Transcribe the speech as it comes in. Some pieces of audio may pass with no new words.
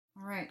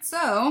Alright,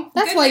 so...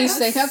 That's why you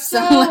stay up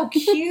so much.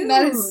 Cute.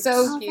 That is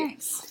so cute.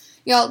 Thanks.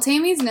 Y'all,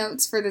 Tammy's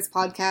notes for this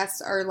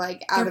podcast are,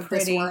 like, out of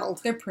this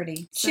world. They're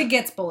pretty. So- She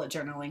gets bullet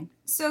journaling.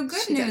 So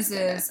good She news does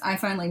get is I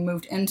finally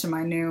moved into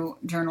my new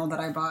journal that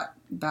I bought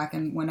back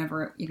in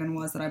whenever it even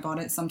was that I bought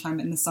it, sometime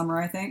in the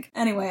summer, I think.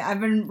 Anyway,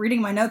 I've been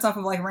reading my notes off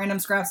of like random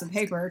scraps of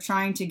paper,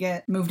 trying to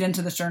get moved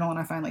into this journal, and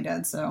I finally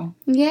did, so.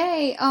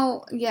 Yay.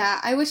 Oh,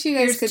 yeah. I wish you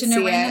guys Here's could to see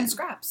no random it.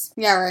 scraps.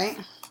 Yeah, right?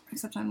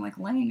 Except I'm like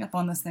laying up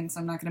on this thing, so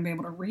I'm not going to be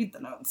able to read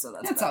the notes, so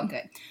that's all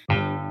bad.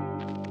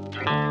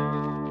 good.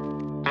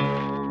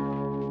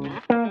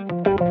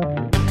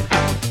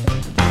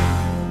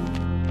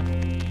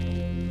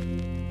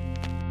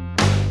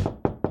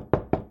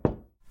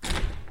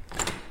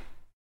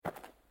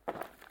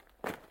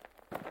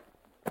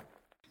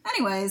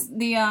 Anyways,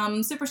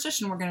 the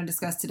superstition we're going to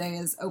discuss today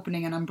is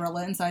opening an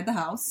umbrella inside the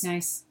house.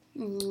 Nice.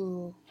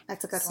 Ooh,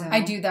 that's a good So- one.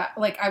 I do that.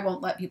 Like, I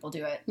won't let people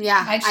do it.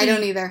 Yeah, Actually- I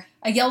don't either.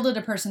 I yelled at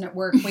a person at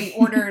work.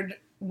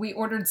 We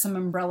ordered some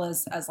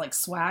umbrellas as like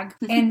swag,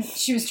 and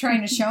she was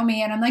trying to show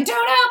me, and I'm like, "Don't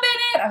open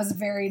it!" I was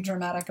very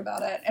dramatic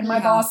about it, and my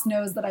Yeah. boss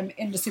knows that I'm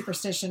into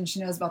superstition. She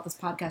knows about this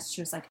podcast. She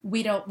was like,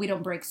 "We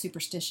don't break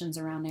superstitions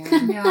around there."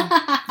 Yeah,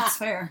 that's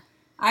fair.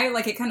 I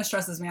like it. Kind of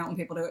stresses me out when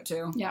people do it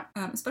too. Yeah.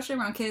 Especially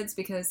around kids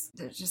because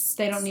they're just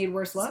They don't need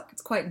worse luck.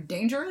 It's quite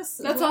dangerous.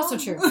 as That's well. also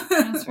true.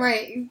 That's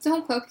Right.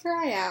 Don't poke your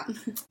eye out.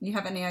 You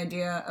have any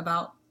idea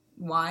about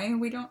why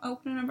we don't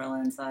open an umbrella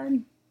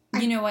inside?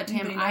 You know what,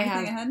 Tam? Anybody know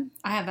anything ahead?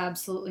 I have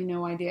absolutely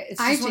no idea. It's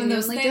I just one of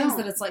those genuinely things don't.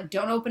 that it's like,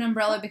 don't open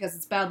umbrella because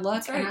it's bad luck.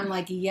 That's right. And I'm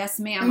like, yes,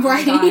 ma'am,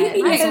 Right. I got it.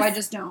 And Right. so I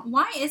just don't.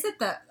 Why is it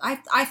that I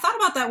thought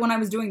about that when I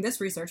was doing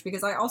this research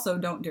because I also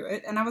don't do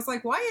it, and I was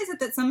like, why is it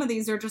that some of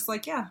these are just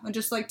like, yeah, and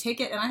just like take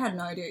it, and I had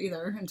no idea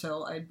either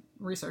until I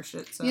researched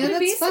it. So Yeah, Could it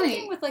be that's funny.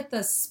 something with like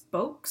the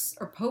spokes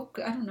or poke?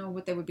 I don't know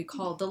what they would be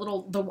called.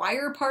 The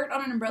wire part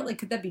on an umbrella. Like,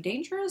 could that be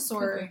dangerous?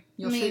 Or Okay.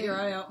 You'll I shoot mean- your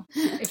eye out.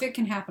 if it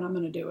can happen, I'm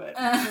going to do it.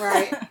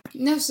 Right.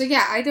 No, so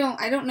yeah, I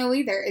don't know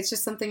either. It's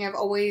just something I've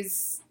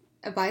always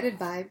abided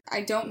by.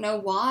 I don't know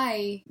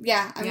why.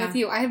 Yeah, I'm Yeah. with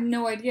you. I have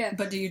no idea.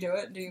 But do you do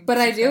it? Do you? But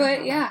I do subscribe?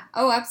 it, yeah.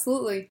 Oh,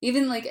 absolutely.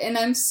 Even like, and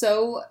I'm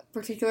so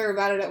particular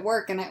about it at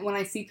work. And when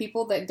I see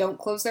people that don't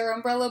close their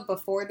umbrella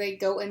before they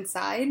go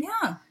inside,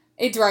 Yeah.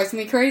 it drives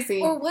me crazy.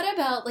 Or what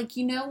about, like,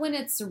 you know, when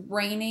it's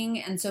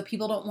raining and so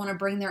people don't want to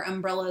bring their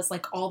umbrellas,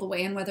 like, all the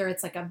way in, whether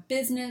it's, like, a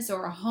business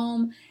or a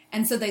home,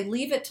 and so they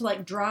leave it to,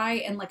 like, dry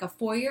in, like, a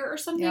foyer or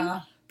something.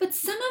 Yeah. But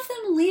some of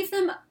them leave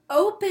them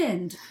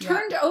opened, Yeah.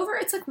 turned over.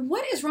 It's like,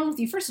 what is wrong with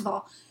you? First of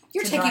all,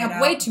 you're To taking dry up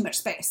it way out. too much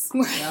space.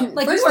 Yeah.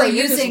 Like, First you of are all,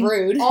 you're just using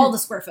rude. all the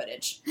square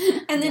footage.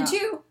 And then, Yeah.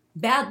 two,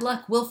 bad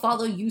luck will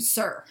follow you,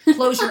 sir.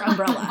 Close your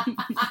umbrella.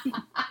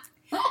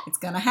 It's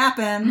gonna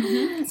happen.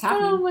 It's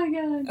happening. Oh my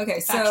god. Okay,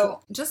 so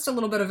Factual. just a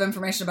little bit of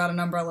information about an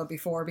umbrella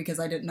before,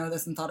 because I didn't know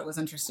this and thought it was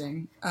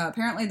interesting.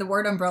 Apparently, the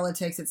word umbrella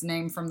takes its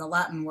name from the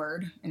Latin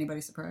word. Anybody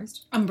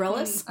surprised?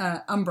 Umbrellas?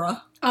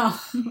 Umbra, Oh,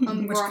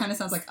 which kind of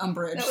sounds like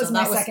umbrage. that was so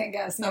my second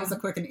guess. That yeah. was a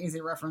quick and easy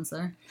reference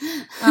there.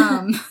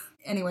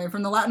 Anyway,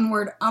 from the Latin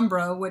word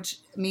umbra, which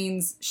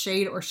means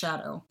shade or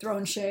shadow.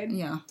 Throwing shade.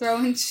 Yeah,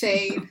 Throwing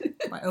shade.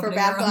 by opening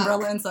bad your luck.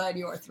 umbrella inside,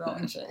 you are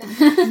throwing shade.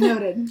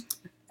 Noted.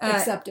 Uh,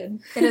 Accepted.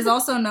 It is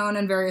also known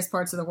in various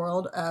parts of the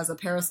world as a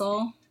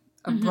parasol,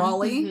 a Mhm.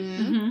 brolly,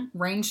 Mhm.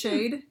 rain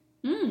shade,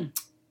 Mm.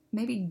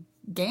 maybe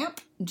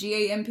gamp,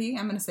 G-A-M-P,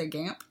 I'm going to say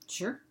gamp,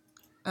 Sure.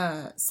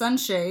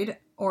 sunshade,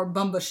 or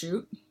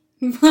bumbashoot.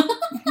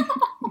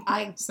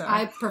 So-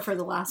 I prefer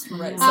the last one.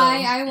 Right, yeah. so-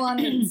 I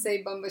wanted to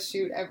say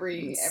Bumbashoot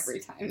every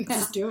time.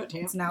 Just do it,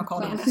 Tam. It's now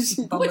called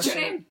Bumbashoot. bumbashoot. What's your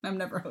name? I'm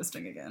never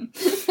hosting again.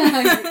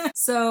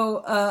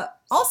 So,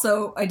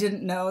 also, I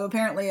didn't know,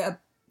 apparently a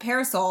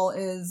parasol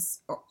is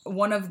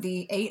one of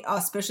the 8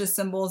 auspicious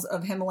symbols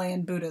of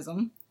Himalayan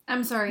Buddhism.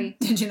 I'm sorry.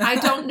 Did you know I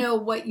that? don't know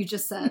what you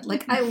just said.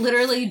 Like, I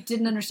literally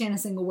didn't understand a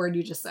single word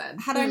you just said.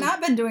 Had I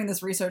not been doing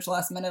this research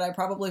last minute, I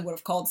probably would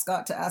have called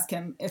Scott to ask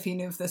him if he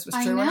knew if this was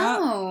I true or not.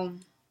 know.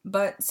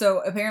 But, so,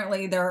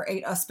 apparently there are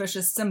 8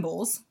 auspicious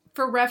symbols.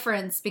 For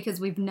reference,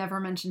 because we've never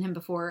mentioned him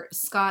before,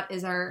 Scott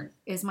is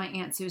my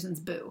Aunt Susan's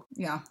boo.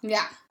 Yeah.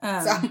 Yeah.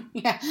 Um, So,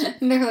 yeah.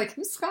 And they're like,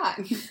 who's Scott?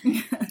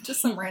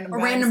 just some random A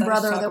guy random decided to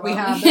brother talk that we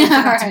about have me. that we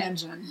forgot to Right.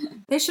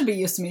 mention. They should be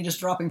used to me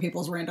just dropping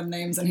people's random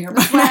names in here.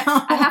 By But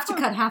now. I have to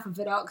cut half of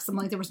it out because I'm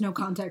like, there was no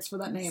context for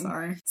that name.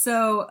 Sorry.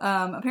 So,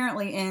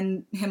 apparently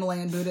in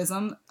Himalayan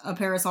Buddhism, a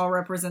parasol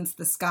represents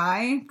the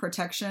sky,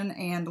 protection,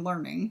 and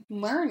learning.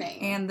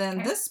 Learning. And then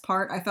Okay. this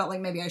part, I felt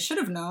like maybe I should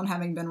have known,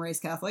 having been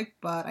raised Catholic,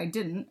 but I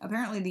didn't.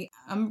 Apparently the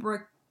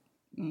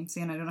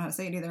see, and I don't know how to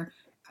say it either.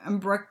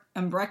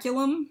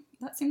 Umbraculum.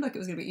 That seemed like it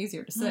was going to be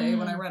easier to say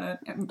when I read it.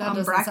 That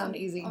doesn't sound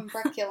easy.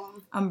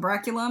 Umbraculum.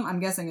 Umbraculum, I'm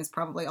guessing is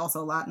probably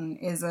also Latin,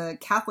 is a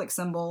Catholic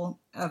symbol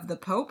of the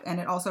Pope, and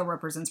it also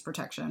represents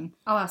protection.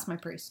 I'll ask my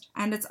priest.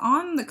 And it's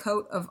on the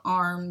coat of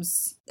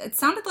arms. It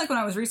sounded like when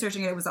I was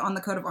researching it, it was on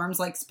the coat of arms,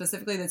 like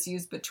specifically that's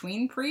used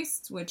between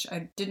priests, which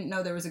I didn't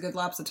know there was a good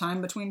lapse of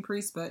time between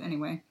priests, but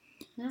anyway.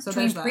 So Between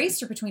there's that.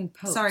 priests or between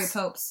popes? Sorry,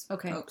 popes.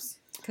 Okay. Popes.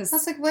 Because I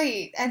was like,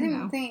 wait, I didn't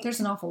No. think. there's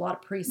an awful lot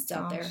of priests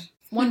out there. Gosh.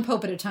 One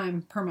pope at a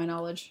time, per my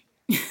knowledge.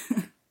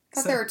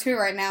 Thought there were 2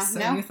 right now. So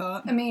No? you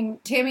thought? I mean,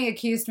 Tammy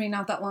accused me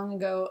not that long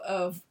ago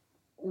of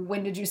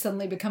when did you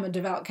suddenly become a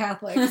devout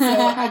Catholic? So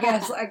I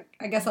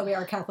guess I'll be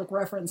our Catholic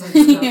reference.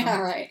 Yeah,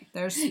 right.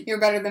 There's You're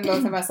better than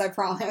both of us, I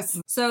promise.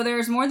 So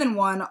there's more than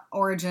one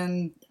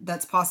origin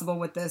that's possible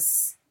with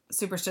this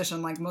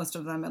superstition, like most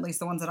of them, at least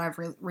the ones that I've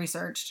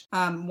researched.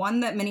 One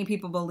that many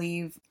people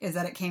believe is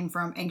that it came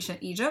from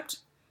ancient Egypt.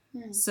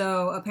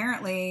 So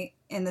apparently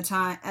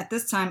at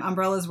this time,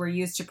 umbrellas were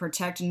used to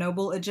protect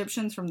noble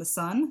Egyptians from the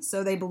sun.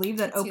 So they believe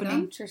that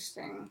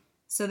Interesting.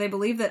 So they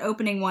believe that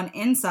opening one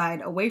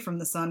inside away from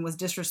the sun was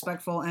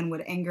disrespectful and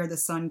would anger the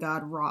sun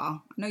god Ra. I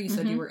know you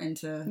said you were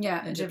into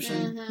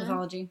Egyptian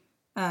mythology.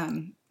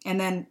 And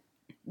then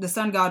the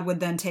sun god would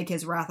then take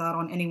his wrath out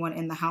on anyone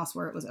in the house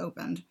where it was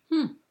opened.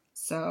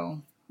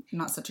 So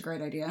not such a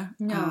great idea.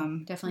 No,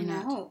 definitely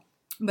not. No.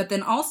 But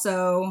then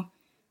also,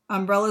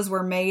 umbrellas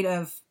were made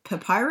of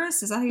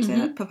papyrus. Is that how you say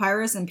that?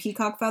 Papyrus and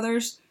peacock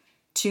feathers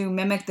to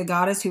mimic the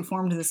goddess who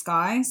formed the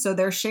sky. So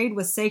their shade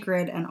was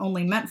sacred and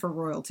only meant for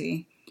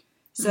royalty.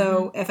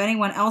 So if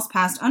anyone else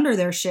passed under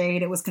their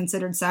shade, it was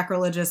considered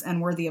sacrilegious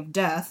and worthy of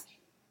death.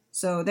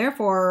 So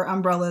therefore,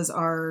 umbrellas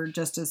are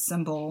just a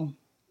symbol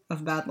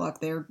of bad luck.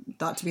 They're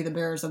thought to be the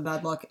bearers of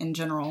bad luck in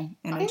general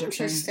in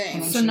Egyptian.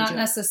 Interesting. So not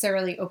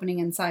necessarily opening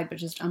inside, but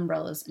just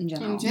umbrellas in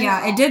general.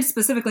 Yeah, it did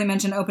specifically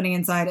mention opening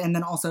inside, and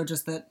then also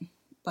just that,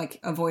 like,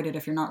 avoid it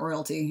if you're not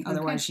royalty.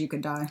 Otherwise, you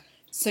could die.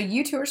 So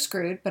you two are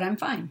screwed, but I'm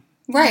fine.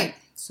 Right.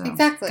 So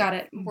Exactly. Got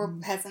it. We're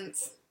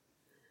peasants.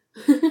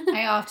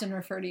 I often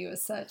refer to you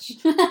as such.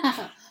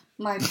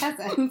 My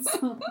peasants.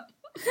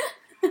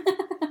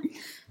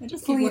 I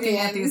just keep looking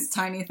at these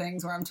tiny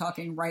things where I'm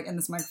talking right in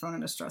this microphone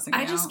and it's stressing me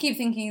I just out. keep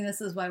thinking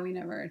this is why we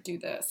never do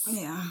this.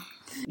 Yeah.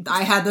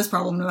 I had this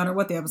problem no matter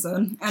what the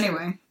episode.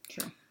 Anyway.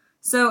 True.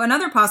 So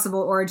another possible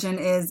origin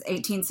is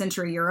 18th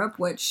century Europe,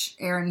 which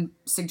Aaron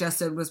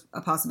suggested was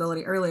a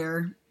possibility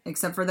earlier,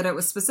 except for that it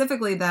was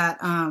specifically that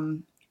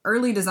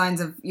early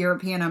designs of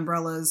European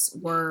umbrellas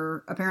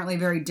were apparently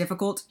very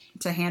difficult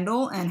to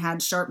handle and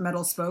had sharp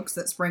metal spokes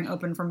that sprang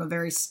open from a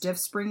very stiff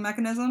spring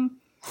mechanism.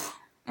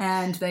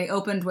 And they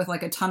opened with,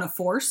 like, a ton of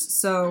force.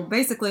 So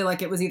basically,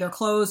 like, it was either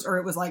closed or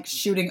it was, like,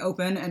 shooting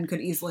open and could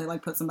easily,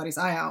 like, put somebody's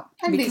eye out.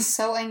 I'd be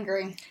so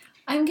angry.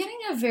 I'm getting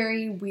a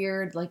very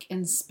weird, like,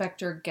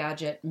 Inspector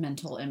Gadget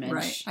mental image.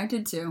 Right. I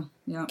did too.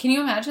 Yeah. Can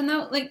you imagine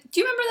that? Like, do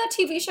you remember that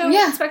TV show,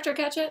 Yeah. Inspector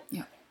Gadget?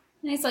 Yeah.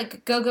 And it's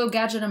like Go-Go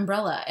Gadget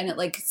umbrella, and it,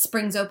 like,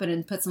 springs open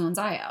and puts someone's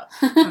eye out.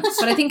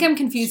 But I think I'm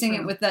confusing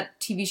it with that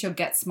TV show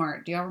Get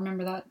Smart. Do y'all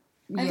remember that?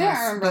 I don't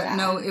remember but that.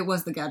 no, it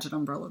was the Gadget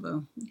umbrella,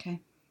 though.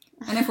 Okay.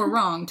 And if we're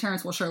wrong,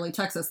 Terrence will surely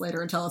text us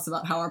later and tell us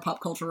about how our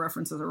pop culture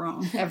references are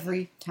wrong.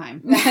 Every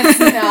time. That's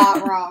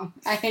not wrong.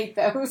 I hate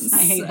those.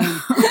 I hate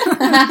them.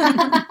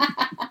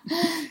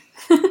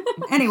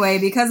 Anyway,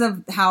 because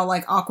of how,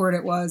 like, awkward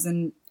it was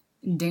and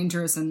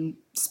dangerous and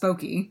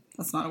spooky.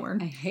 That's not a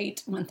word. I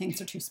hate when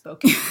things are too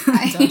spooky.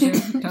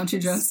 Don't you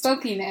just?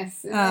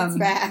 Spokiness. That's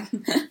bad.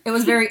 It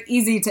was very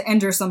easy to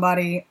injure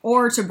somebody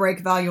or to break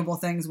valuable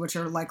things which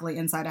are likely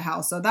inside a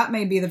house. So that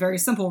may be the very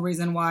simple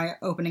reason why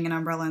opening an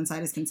umbrella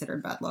inside is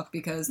considered bad luck,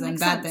 because then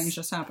Makes bad sense. things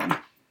just happen.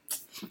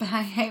 But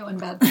I hate when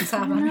bad things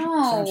happen.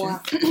 No.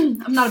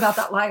 I'm not about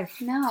that life.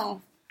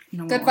 No.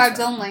 No one Good wants vibes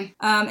that.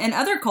 only. In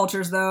other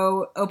cultures,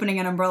 though, opening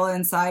an umbrella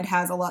inside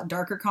has a lot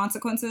darker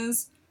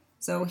consequences.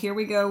 So here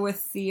we go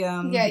with the...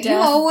 Yeah, you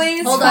Death.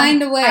 always Hold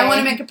find on. a way. I want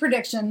to make a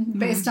prediction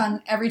based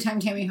on every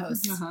time Tammy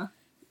hosts. Uh-huh.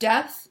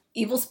 Death,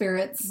 evil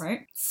spirits,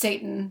 Right?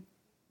 Satan.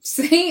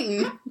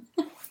 Satan.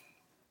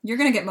 You're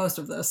going to get most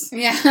of this.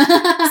 Yeah.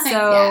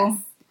 So, Yes.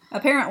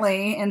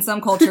 apparently, in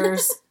some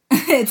cultures,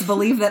 it's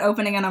believed that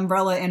opening an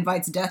umbrella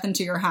invites death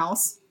into your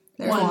house.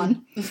 There's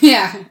one.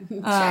 Yeah.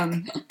 And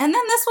then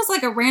this was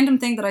like a random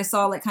thing that I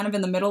saw, like, kind of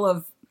in the middle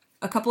of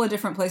a couple of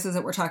different places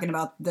that were talking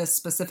about this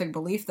specific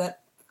belief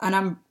that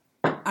an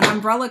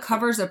umbrella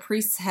covers a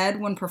priest's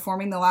head when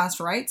performing the last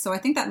rite. So I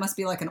think that must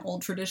be like an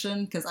old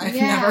tradition, because I've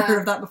Yeah. never heard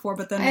of that before.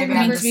 But then I've maybe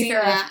never I'm To just... be seen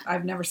fair, that.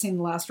 I've never seen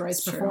the last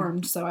rites True.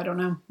 performed, so I don't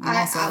know.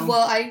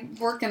 I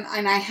work and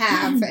I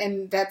have,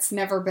 and that's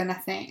never been a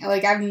thing.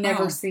 Like, I've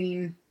never Oh.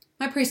 seen.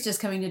 My priest is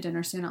coming to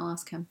dinner soon. I'll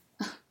ask him.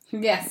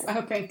 Yes.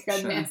 Oh, thank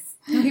goodness.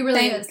 No, he really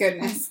Thank is.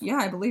 goodness. Yeah,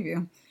 I believe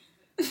you.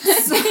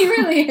 He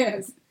really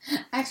is.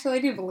 Actually,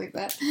 I do believe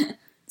that.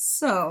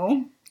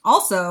 So,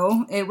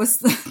 also, it was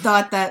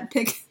thought that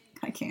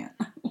I can't.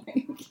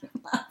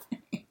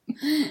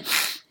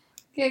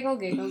 Giggle,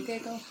 giggle,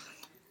 giggle.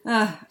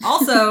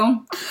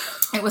 Also,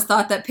 it was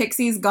thought that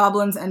pixies,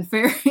 goblins, and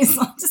fairies...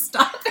 Just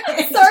stop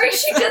it. Sorry,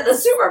 she did the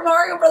Super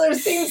Mario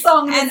Brothers theme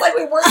song, and it's like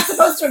we weren't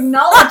supposed to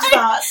acknowledge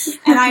that.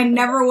 And I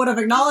never would have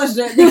acknowledged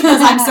it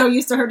because I'm so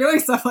used to her doing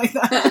stuff like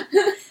that.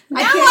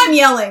 Now I'm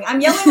yelling.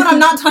 I'm yelling when I'm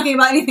not talking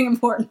about anything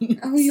important.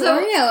 Oh, you So,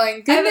 are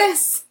yelling.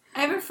 Goodness.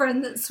 I have a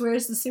friend that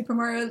swears the Super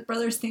Mario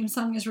Brothers theme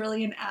song is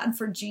really an ad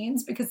for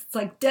jeans because it's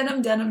like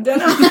denim, denim,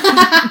 denim.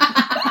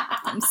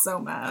 I'm so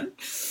mad.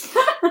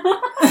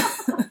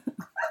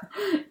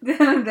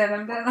 Denim,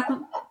 denim,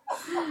 denim.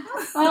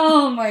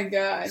 Oh my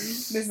god.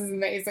 This is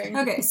amazing.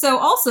 Okay, so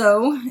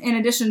also, in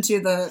addition to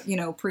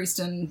the, priest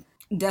and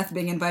death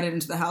being invited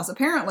into the house,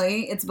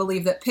 apparently it's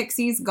believed that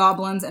pixies,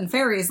 goblins, and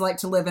fairies like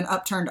to live in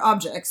upturned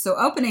objects. So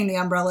opening the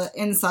umbrella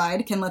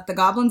inside can let the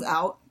goblins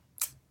out,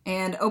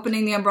 and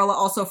opening the umbrella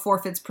also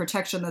forfeits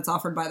protection that's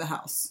offered by the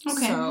house.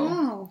 Okay. So,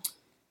 Oh.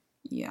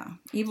 yeah.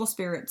 Evil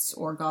spirits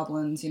or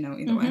goblins,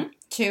 either way.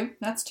 2.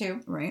 That's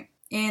 2. Right.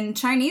 In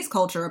Chinese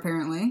culture,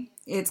 apparently,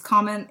 it's a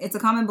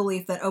common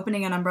belief that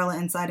opening an umbrella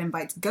inside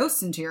invites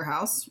ghosts into your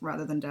house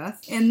rather than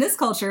death. In this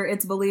culture,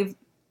 it's believed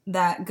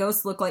that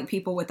ghosts look like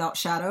people without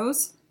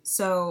shadows.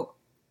 So,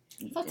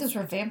 I thought those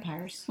were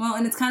vampires. well,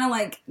 and it's kind of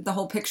like the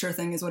whole picture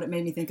thing is what it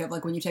made me think of.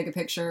 Like when you take a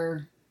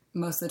picture,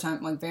 most of the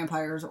time, like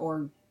vampires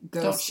or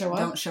ghosts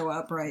don't show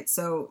up, right?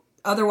 So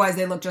otherwise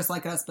they look just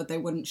like us, but they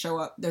wouldn't show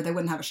up. They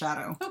wouldn't have a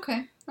shadow.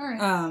 Okay. All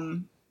right.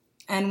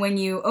 And when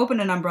you open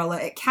an umbrella,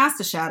 it casts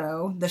a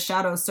shadow. The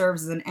shadow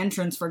serves as an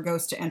entrance for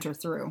ghosts to enter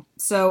through.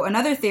 So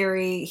another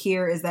theory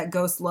here is that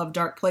ghosts love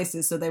dark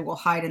places, so they will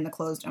hide in the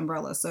closed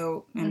umbrella.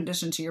 So in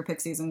addition to your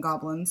pixies and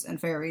goblins and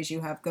fairies, you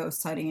have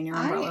ghosts hiding in your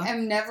umbrella. I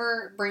am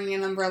never bringing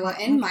an umbrella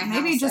in my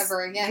house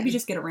ever again. Maybe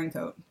just get a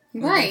raincoat.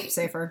 It'll be Right.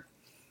 safer.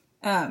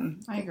 I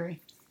agree.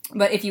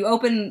 But if you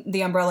open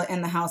the umbrella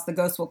in the house, the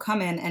ghost will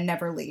come in and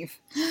never leave.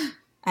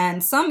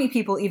 And some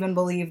people even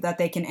believe that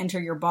they can enter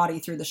your body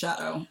through the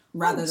shadow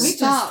rather than... We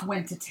Stop. just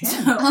went to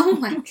 10. Oh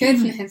my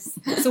goodness.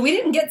 So we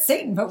didn't get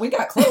Satan, but we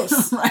got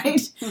close. Right?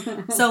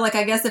 So,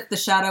 I guess if the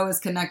shadow is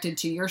connected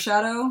to your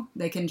shadow,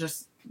 they can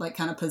just,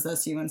 kind of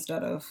possess you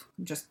instead of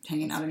just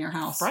hanging out in your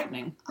house.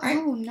 Frightening. Right?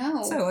 Oh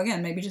no. So,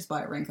 again, maybe just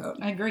buy a raincoat.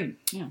 I agree.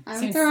 Yeah.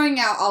 I'm throwing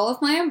out all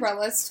of my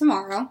umbrellas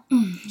tomorrow.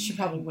 She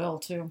probably will,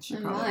 too. She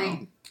I probably might.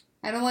 will.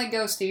 I don't like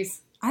ghosties.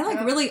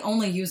 I really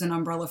only use an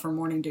umbrella for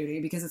morning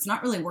duty because it's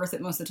not really worth it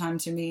most of the time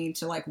to me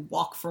to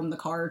walk from the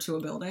car to a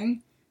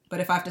building. But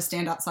if I have to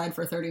stand outside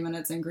for 30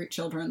 minutes and greet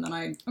children,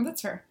 then Oh,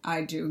 that's fair.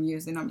 I do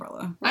use an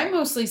umbrella. I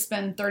mostly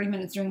spend 30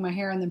 minutes doing my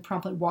hair and then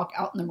promptly walk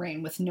out in the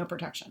rain with no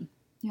protection.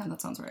 Yeah,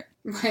 that sounds right.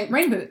 Right.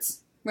 Rain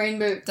boots. Rain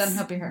boots. Doesn't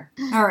help your hair.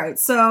 All right,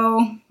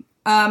 so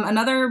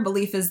another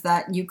belief is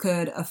that you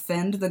could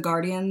offend the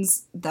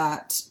guardians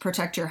that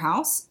protect your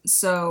house.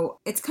 So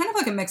it's kind of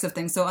like a mix of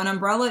things. So an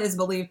umbrella is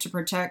believed to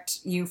protect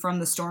you from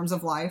the storms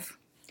of life.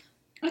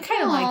 I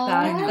kind of like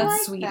that. I That's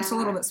like sweet. that. It's a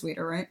little bit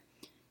sweeter, right?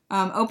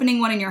 Opening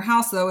one in your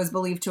house, though, is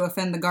believed to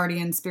offend the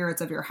guardian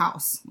spirits of your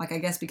house. I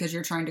guess because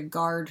you're trying to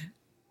guard Like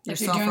you're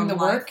yourself doing from the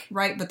life, work?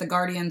 right? But the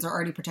guardians are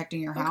already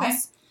protecting your Okay.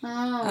 house.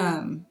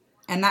 Oh.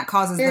 And that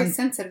causes Very them...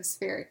 sensitive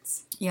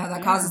spirits. Yeah, that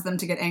Yeah. causes them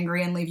to get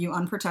angry and leave you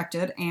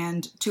unprotected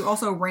and to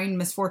also rain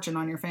misfortune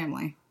on your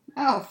family.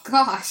 Oh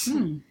gosh.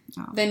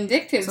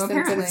 Vindictive So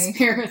sensitive apparently-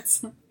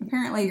 spirits.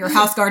 Apparently, your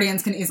house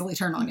guardians can easily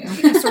turn on you.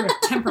 They're sort of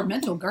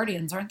temperamental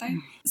guardians, aren't they?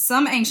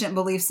 Some ancient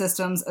belief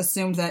systems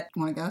assumed that,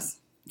 want to guess?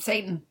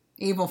 Satan.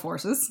 Evil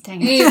forces. Dang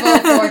it. Evil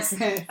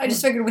forces. I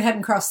just figured we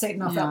hadn't crossed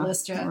Satan off Yeah, that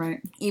list yet. Right.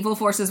 Evil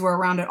forces were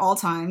around at all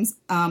times,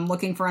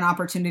 looking for an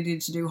opportunity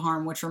to do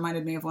harm, which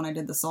reminded me of when I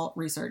did the SALT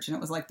research, and it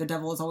was like the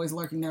devil is always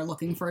lurking there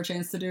looking for a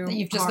chance to do That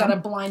you've just harm. got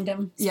to blind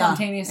him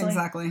spontaneously. Yeah,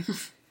 exactly.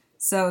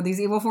 So these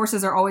evil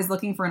forces are always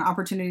looking for an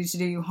opportunity to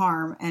do you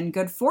harm, and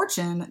good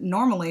fortune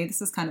normally, this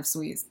is kind of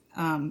sweet,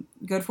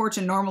 good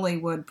fortune normally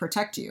would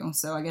protect you,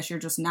 so I guess you're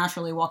just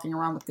naturally walking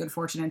around with good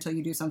fortune until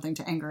you do something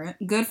to anger it.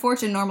 Good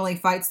fortune normally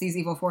fights these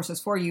evil forces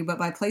for you, but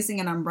by placing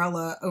an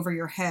umbrella over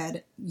your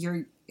head,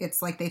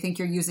 it's like they think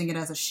you're using it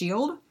as a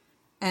shield,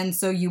 and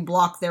so you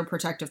block their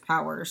protective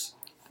powers.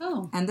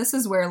 Oh. And this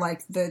is where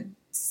the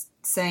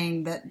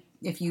saying that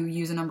if you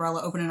use an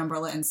umbrella, open an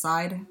umbrella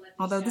inside.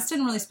 Although this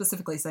didn't really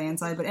specifically say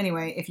inside, but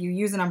anyway, if you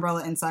use an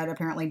umbrella inside,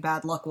 apparently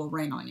bad luck will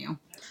rain on you.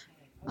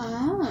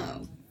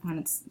 Oh. And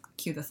it's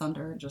cue the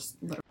thunder, just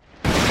literally.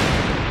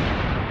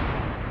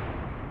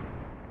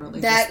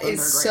 That just is thundered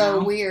so right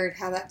now. weird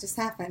how that just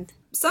happened.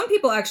 Some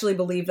people actually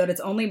believe that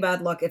it's only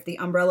bad luck if the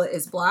umbrella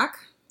is black,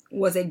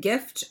 was a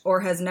gift,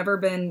 or has never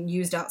been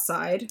used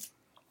outside,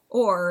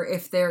 or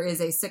if there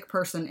is a sick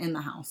person in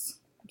the house.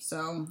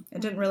 So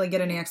it didn't really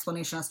get any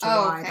explanation as to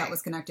why okay. that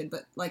was connected,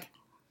 but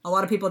a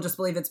lot of people just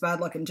believe it's bad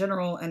luck in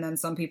general, and then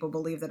some people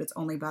believe that it's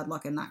only bad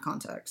luck in that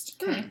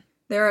context. Okay.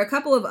 There are a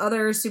couple of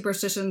other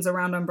superstitions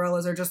around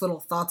umbrellas, or just little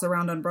thoughts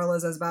around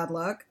umbrellas as bad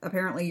luck.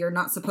 Apparently, you're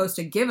not supposed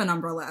to give an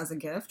umbrella as a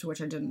gift, which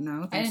I didn't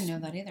know. I didn't know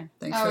that either.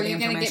 Thanks Oh, for are the you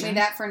going to get information. me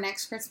that for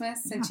next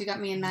Christmas since you got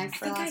me a knife I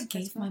for think I last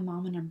gave Christmas? my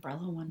mom an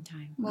umbrella one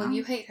time. Well, Wow.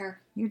 you hate her.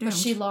 You're But doomed.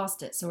 she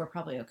lost it, so we're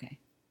probably okay.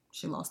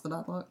 She lost the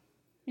bad luck.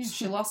 Yeah,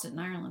 she lost it in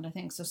Ireland, I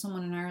think. So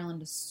someone in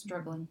Ireland is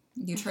struggling.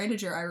 You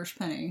traded your Irish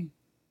penny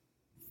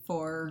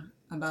for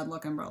a bad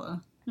luck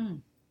umbrella. I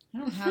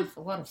don't have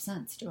a lot of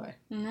sense, do I?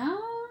 No,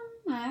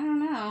 I don't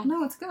know.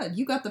 No, it's good.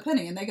 You got the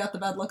penny, and they got the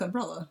bad luck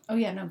umbrella. Oh,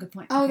 yeah, no, good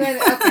point. Oh, okay.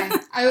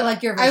 I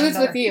like your I version was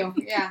better. with you.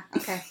 Yeah,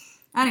 okay.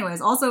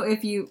 Anyways, also,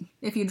 if you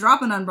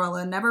drop an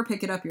umbrella, never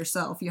pick it up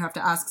yourself. You have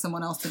to ask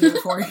someone else to do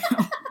it for you.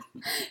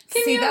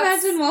 Can See, you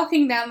imagine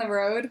walking down the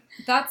road?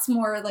 That's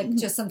more like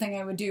just something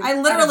I would do. I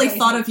literally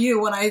thought of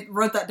you when I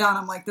wrote that down.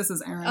 I'm like, this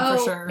is Erin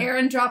for sure.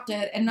 Erin dropped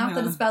it, and not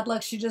that Yeah. it's bad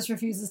luck. She just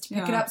refuses to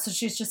pick it up, so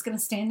she's just going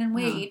to stand and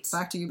wait. Yeah.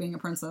 Back to you being a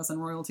princess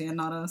and royalty and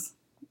not us.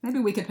 Maybe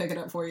we could pick it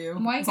up for you.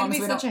 Why as can't long we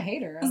as be such a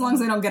hater? As long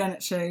as we don't get in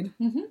its shade.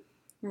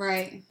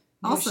 Right.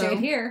 No Also, shade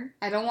here.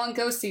 I don't want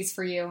ghosties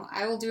for you.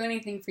 I will do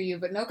anything for you,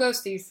 but no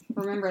ghosties.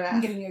 Remember I'm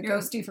that. getting you a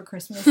ghostie for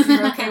Christmas.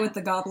 you're okay with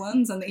the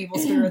goblins and the evil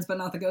spirits, but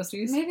not the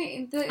ghosties?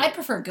 Maybe I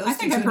prefer ghosties. I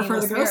think I to an prefer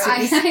evil the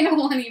spirit. ghosties. I don't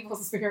want evil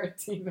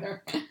spirits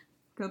either.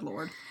 Good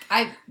lord.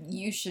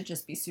 You should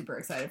just be super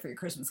excited for your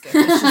Christmas gift.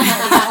 It's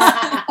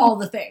just all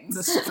the things.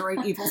 The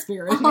straight evil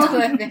spirit. All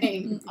the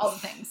things. All the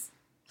things.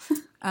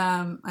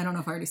 I don't know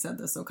if I already said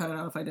this, so cut it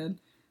out if I did.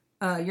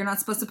 You're not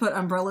supposed to put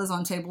umbrellas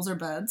on tables or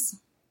beds.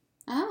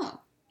 Oh.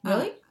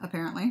 Really?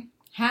 Apparently.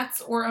 Hats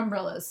or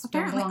umbrellas. don't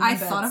Apparently. belong on I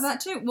thought of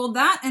beds. that too. Well,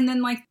 that and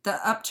then like the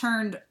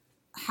upturned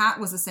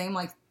hat was the same.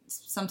 Like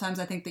sometimes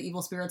I think the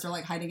evil spirits are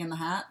like hiding in the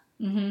hat.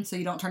 Mm-hmm. So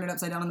you don't turn it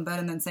upside down on the bed.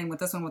 And then same with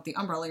this one with the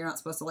umbrella. You're not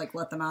supposed to like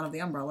let them out of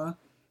the umbrella.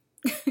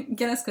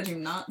 Guess could you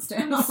not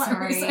stand on my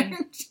Sorry.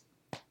 research?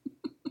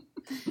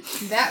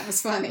 That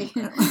was funny.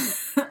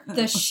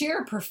 The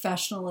sheer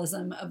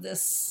professionalism of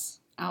this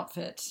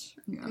outfit.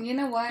 Yeah. You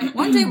know what?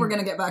 One day we're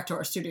going to get back to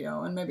our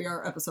studio and maybe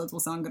our episodes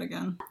will sound good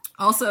again.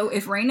 Also,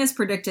 if rain is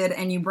predicted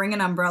and you bring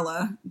an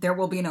umbrella, there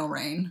will be no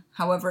rain.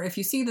 However, if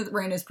you see that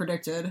rain is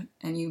predicted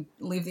and you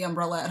leave the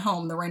umbrella at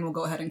home, the rain will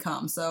go ahead and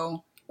come.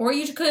 So Or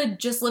you could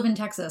just live in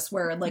Texas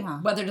where like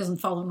Yeah. weather doesn't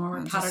follow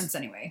normal Yeah, patterns just-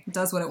 anyway. it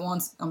does what it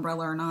wants,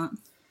 umbrella or not.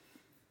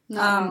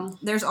 No.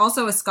 There's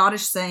also a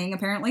Scottish saying,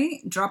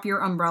 apparently, drop your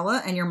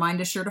umbrella and your mind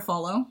is sure to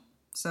follow.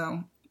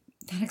 So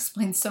That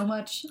explains so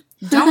much.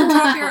 don't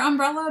drop your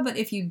umbrella, but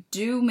if you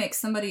do, make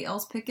somebody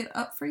else pick it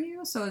up for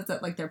you. So is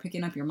that like they're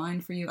picking up your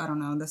mind for you? I don't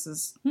know. This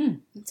is...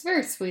 It's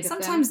very sweet of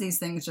Sometimes them. these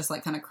things just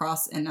like kind of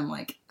cross and I'm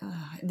like,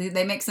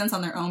 they make sense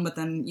on their own, but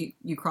then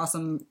you cross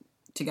them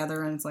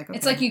together and it's like, okay.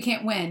 It's like you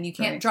can't win. You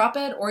can't Right. drop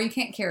it or you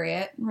can't carry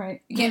it.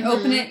 Right. You can't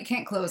open it. You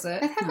can't close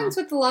it. That happens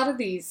with a lot of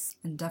these.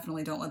 And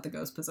definitely don't let the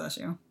ghost possess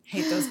you.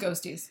 Hate those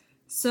ghosties.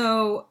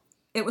 So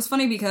it was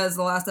funny because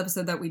the last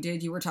episode that we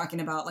did, you were talking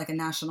about like a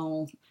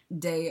national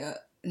day,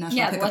 national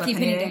Yeah, pick up Lucky a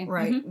penny Penny day. Day.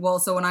 Right. Mhm. Well,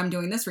 so when I'm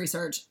doing this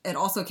research, it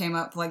also came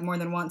up like more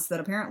than once that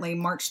apparently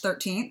March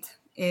 13th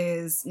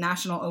is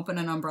National Open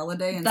an Umbrella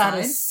Day inside. That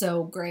is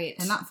so great.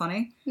 Isn't that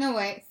funny? No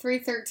way.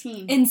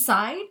 313.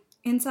 Inside?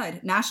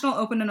 Inside. National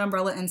Open an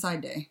Umbrella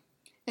Inside Day.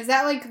 Is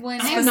that like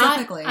when...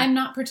 Specifically. I'm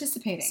not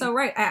participating. So,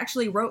 right, I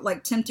actually wrote,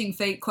 like, tempting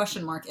fate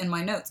question mark in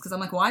my notes, because I'm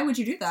like, why would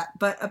you do that?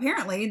 But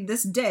apparently,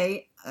 this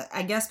day,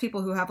 I guess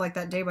people who have, like,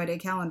 that day-by-day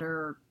calendar,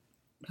 or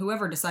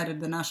whoever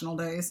decided the national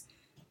days,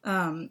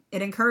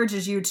 it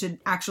encourages you to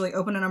actually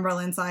open an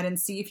umbrella inside and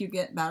see if you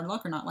get bad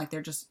luck or not. Like,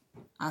 they're just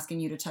asking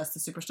you to test the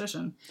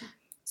superstition.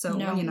 So,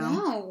 No. you know.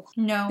 No.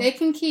 no. They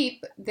can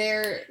keep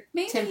their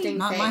Maybe tempting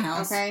not in fate, my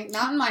house. okay?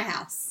 Not in my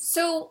house.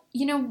 So,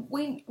 you know,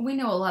 we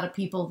know a lot of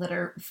people that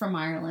are from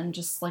Ireland,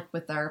 just like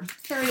with our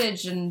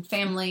heritage and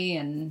family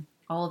and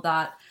all of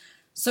that.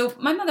 So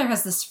my mother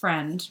has this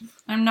friend.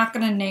 I'm not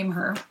going to name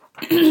her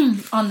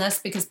on this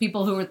because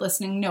people who are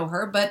listening know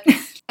her, but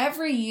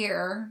every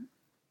year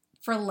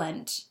for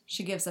Lent,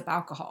 she gives up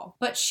alcohol.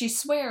 But she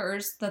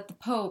swears that the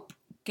Pope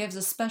gives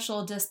a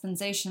special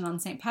dispensation on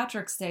St.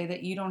 Patrick's Day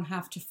that you don't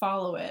have to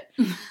follow it.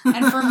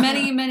 And for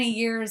many, many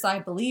years, I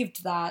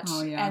believed that.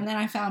 Oh, yeah. And then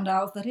I found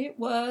out that it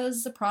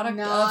was a product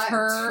Not of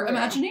her true.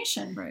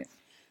 imagination. Right.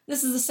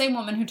 This is the same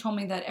woman who told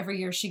me that every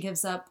year she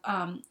gives up,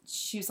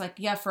 she was like,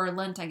 yeah, for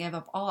Lent, I gave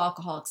up all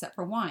alcohol except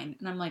for wine.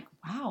 And I'm like,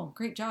 wow,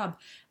 great job.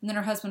 And then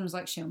her husband was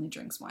like, she only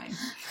drinks wine.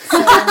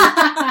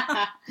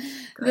 The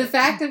Great.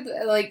 fact of,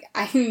 like,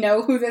 I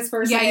know who this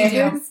person Yeah,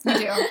 you is. do. You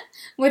do.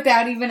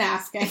 Without even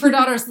asking. If her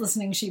daughter's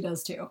listening, she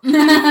does too.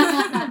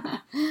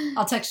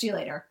 I'll text you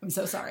later. I'm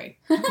so sorry.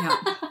 Yeah.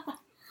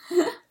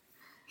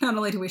 Not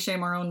only do we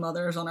shame our own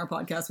mothers on our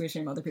podcast, we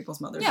shame other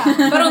people's mothers.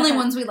 Yeah, but only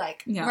ones we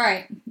like. Yeah.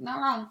 Right. Not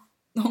wrong.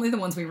 Only the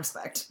ones we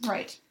respect.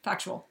 Right.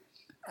 Factual.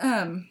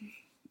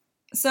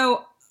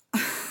 So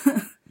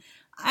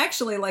I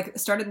actually like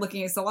started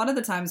looking. So a lot of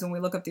the times when we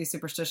look up these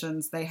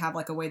superstitions, they have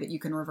like a way that you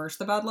can reverse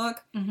the bad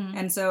luck. Mm-hmm.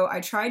 And so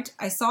I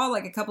saw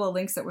like a couple of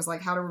links that was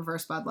like how to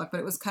reverse bad luck, but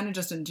it was kind of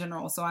just in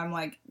general. So I'm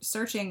like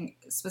searching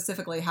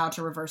specifically how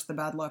to reverse the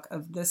bad luck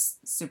of this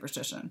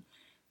superstition.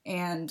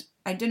 And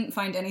I didn't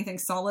find anything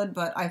solid,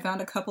 but I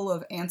found a couple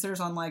of answers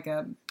on like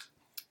a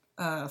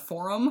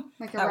forum.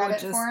 Like a that were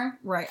Reddit forum?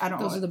 Right. I don't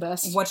know. Those are the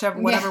best.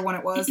 Whatever Yeah. one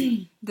it was,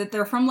 that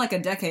they're from like a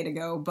decade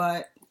ago,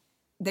 but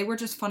they were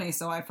just funny,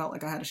 so I felt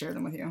like I had to share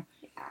them with you.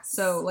 Yes.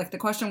 So, like, the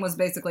question was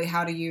basically,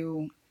 how do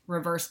you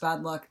reverse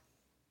bad luck?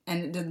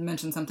 And it did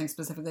mention something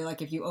specifically,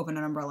 like if you open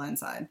an umbrella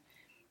inside.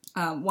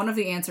 One of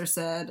the answers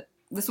said,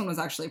 this one was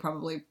actually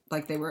probably,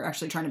 like, they were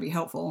actually trying to be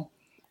helpful,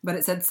 but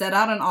it said, set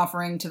out an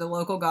offering to the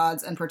local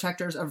gods and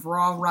protectors of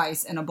raw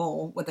rice in a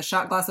bowl with a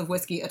shot glass of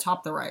whiskey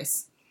atop the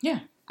rice.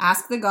 Yeah.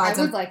 Ask the I gods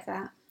would like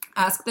that.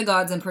 Ask the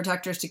gods and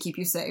protectors to keep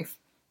you safe.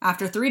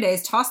 After 3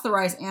 days, toss the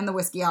rice and the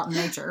whiskey out in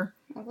nature.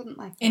 I wouldn't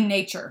like that. In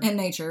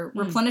nature.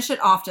 Replenish it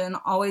often,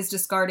 always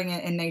discarding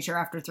it in nature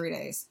after 3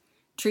 days.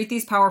 Treat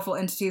these powerful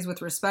entities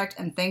with respect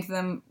and thank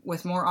them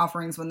with more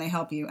offerings when they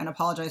help you, and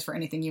apologize for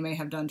anything you may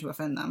have done to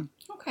offend them.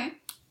 Okay.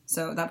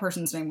 So that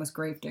person's name was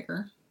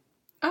Gravedigger.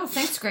 Oh,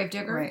 thanks,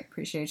 Gravedigger. Right,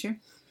 appreciate you.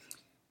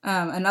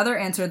 Another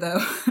answer, though,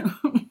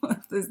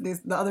 the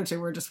other two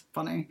were just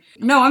funny.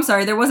 No, I'm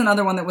sorry, there was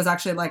another one that was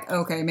actually like,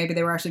 okay, maybe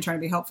they were actually trying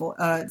to be helpful.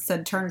 It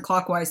said turn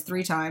clockwise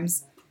 3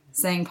 times,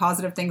 saying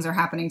positive things are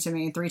happening to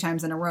me 3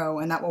 times in a row,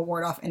 and that will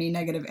ward off any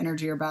negative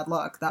energy or bad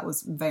luck. That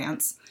was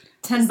Vance.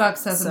 $10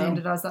 says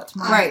Amanda does that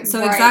tomorrow. Right, so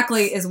Right.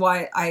 exactly is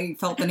why I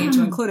felt the need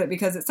to include it,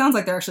 because it sounds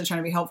like they're actually trying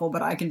to be helpful,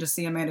 but I can just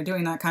see Amanda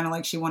doing that, kind of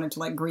like she wanted to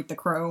like greet the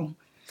crow.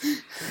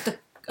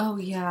 Oh,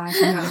 yeah, I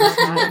forgot about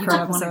that. You Crow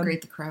did want to episode.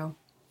 greet the crow.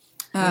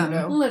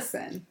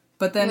 Listen.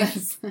 But then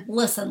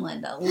Listen,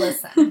 Linda,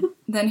 listen.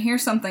 then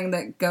here's something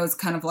that goes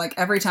kind of like,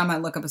 every time I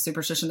look up a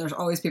superstition, there's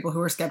always people who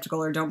are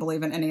skeptical or don't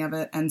believe in any of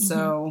it, and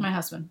so... My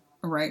husband.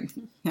 Right.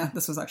 Yeah,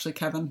 this was actually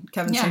Kevin.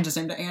 Kevin Yeah. changed his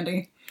name to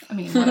Andy. I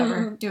mean,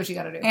 whatever. Do what you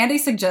gotta do. Andy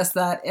suggests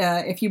that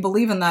if you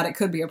believe in that, it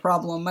could be a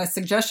problem. My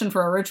suggestion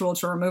for a ritual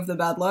to remove the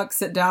bad luck: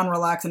 sit down,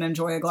 relax, and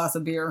enjoy a glass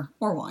of beer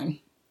or wine.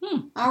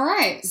 All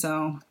right.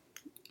 So,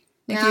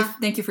 Yeah.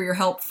 thank you for your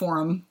help,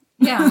 forum.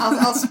 Yeah.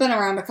 I'll spin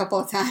around a couple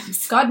of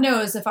times. God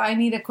knows if I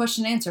need a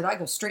question answered, I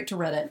go straight to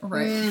Reddit.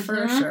 Right,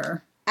 for Mhm.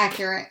 sure.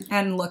 Accurate.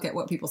 And look at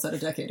what people said a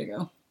decade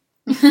ago.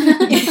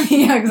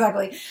 Yeah,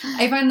 exactly.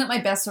 I find that my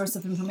best source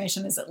of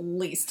information is at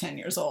least 10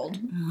 years old.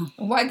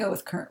 Why go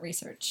with current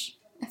research?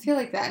 I feel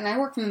like that. And I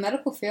work in the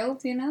medical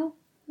field, you know?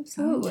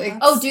 Absolutely. That's-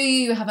 Oh, do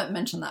you? You haven't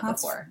mentioned that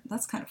before.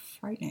 That's kind of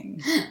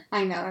frightening.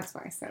 I know, that's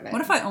why I said it.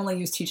 What if I only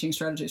use teaching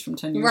strategies from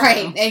 10 years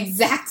Right, ago?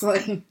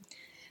 exactly.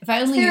 If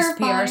I only used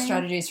PR Terrifying.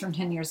 strategies from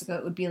 10 years ago,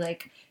 it would be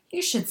like,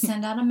 you should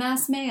send out a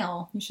mass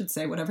mail. You should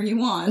say whatever you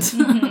want.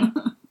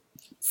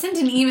 Send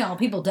an email.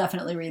 People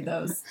definitely read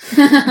those.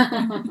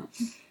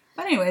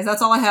 But anyways,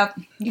 that's all I have.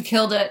 You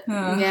killed it.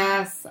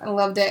 Yes, I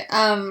loved it.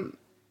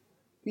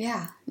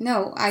 Yeah,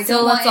 no, I So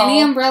don't want that's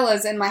any all.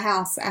 umbrellas in my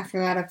house after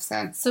that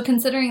episode. So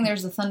considering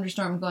there's a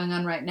thunderstorm going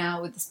on right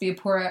now, would this be a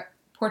poor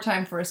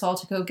time for us all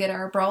to go get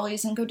our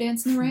brawlies and go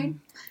dance in the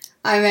rain?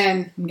 I'm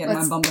in. I'm getting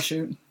Let's my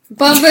bumbleshoot.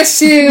 Bumba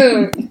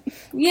shoot!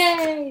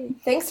 Yay!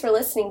 Thanks for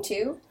listening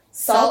to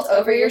Salt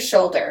Over Your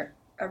Shoulder.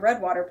 A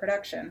Redwater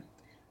production.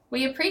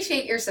 We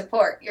appreciate your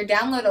support. Your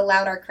download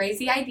allowed our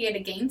crazy idea to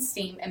gain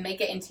steam and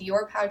make it into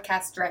your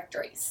podcast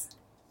directories.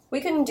 We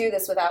couldn't do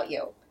this without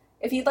you.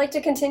 If you'd like to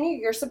continue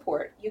your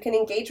support, you can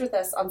engage with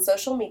us on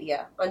social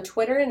media, on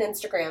Twitter and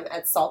Instagram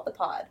at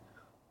SaltThePod,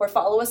 or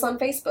follow us on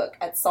Facebook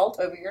at Salt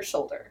Over Your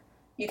Shoulder.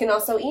 You can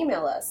also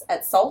email us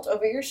at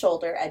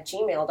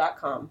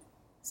saltoveryourshoulder@gmail.com.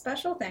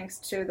 Special thanks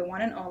to the one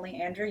and only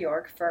Andrew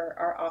York for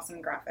our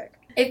awesome graphic.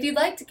 If you'd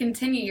like to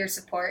continue your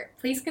support,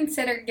 please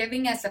consider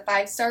giving us a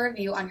 5-star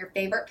review on your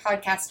favorite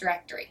podcast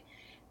directory.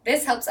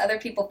 This helps other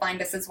people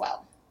find us as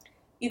well.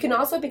 You can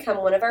also become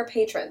one of our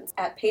patrons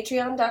at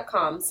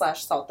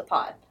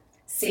patreon.com/saltthepod.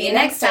 See you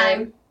next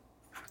time!